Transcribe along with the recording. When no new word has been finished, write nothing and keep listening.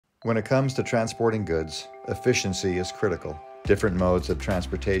When it comes to transporting goods, efficiency is critical. Different modes of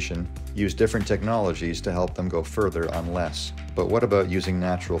transportation use different technologies to help them go further on less. But what about using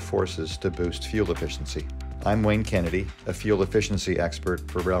natural forces to boost fuel efficiency? I'm Wayne Kennedy, a fuel efficiency expert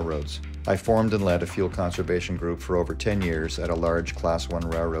for railroads. I formed and led a fuel conservation group for over 10 years at a large Class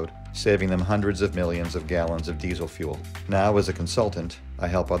 1 railroad, saving them hundreds of millions of gallons of diesel fuel. Now, as a consultant, I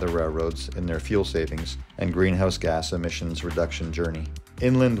help other railroads in their fuel savings and greenhouse gas emissions reduction journey.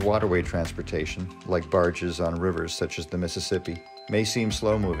 Inland waterway transportation, like barges on rivers such as the Mississippi, may seem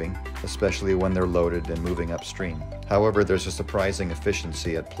slow-moving, especially when they're loaded and moving upstream. However, there's a surprising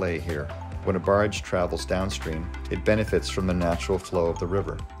efficiency at play here. When a barge travels downstream, it benefits from the natural flow of the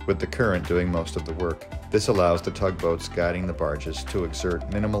river, with the current doing most of the work. This allows the tugboats guiding the barges to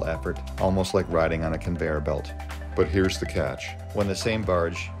exert minimal effort, almost like riding on a conveyor belt. But here's the catch. When the same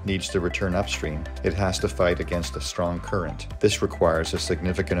barge needs to return upstream, it has to fight against a strong current. This requires a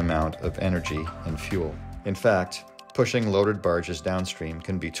significant amount of energy and fuel. In fact, pushing loaded barges downstream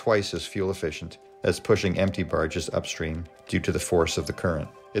can be twice as fuel efficient as pushing empty barges upstream due to the force of the current.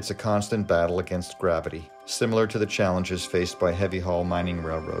 It's a constant battle against gravity, similar to the challenges faced by heavy-haul mining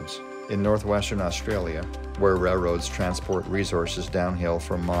railroads. In northwestern Australia, where railroads transport resources downhill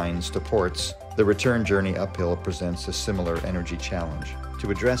from mines to ports, the return journey uphill presents a similar energy challenge.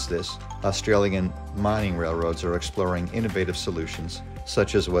 To address this, Australian mining railroads are exploring innovative solutions,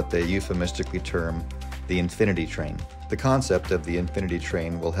 such as what they euphemistically term the infinity train. The concept of the infinity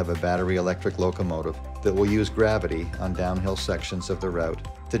train will have a battery electric locomotive that will use gravity on downhill sections of the route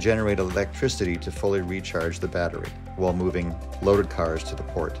to generate electricity to fully recharge the battery while moving loaded cars to the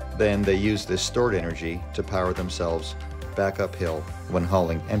port. Then they use this stored energy to power themselves back uphill when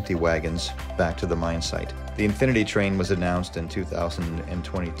hauling empty wagons back to the mine site. The infinity train was announced in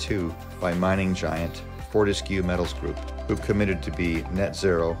 2022 by mining giant Fortescue Metals Group, who've committed to be net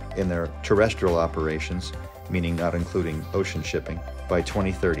zero in their terrestrial operations, meaning not including ocean shipping, by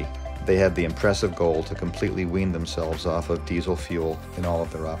 2030. They have the impressive goal to completely wean themselves off of diesel fuel in all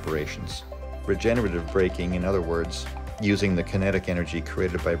of their operations. Regenerative braking, in other words, using the kinetic energy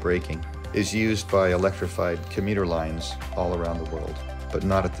created by braking, is used by electrified commuter lines all around the world, but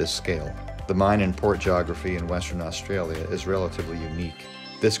not at this scale. The mine and port geography in Western Australia is relatively unique.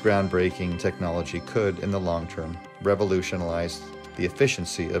 This groundbreaking technology could, in the long term, revolutionize the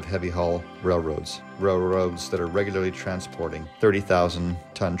efficiency of heavy-haul railroads that are regularly transporting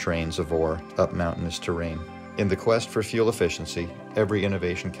 30,000-ton trains of ore up mountainous terrain. In the quest for fuel efficiency, every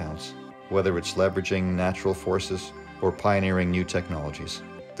innovation counts, whether it's leveraging natural forces or pioneering new technologies.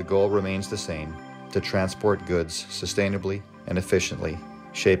 The goal remains the same: to transport goods sustainably and efficiently,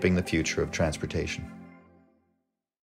 shaping the future of transportation.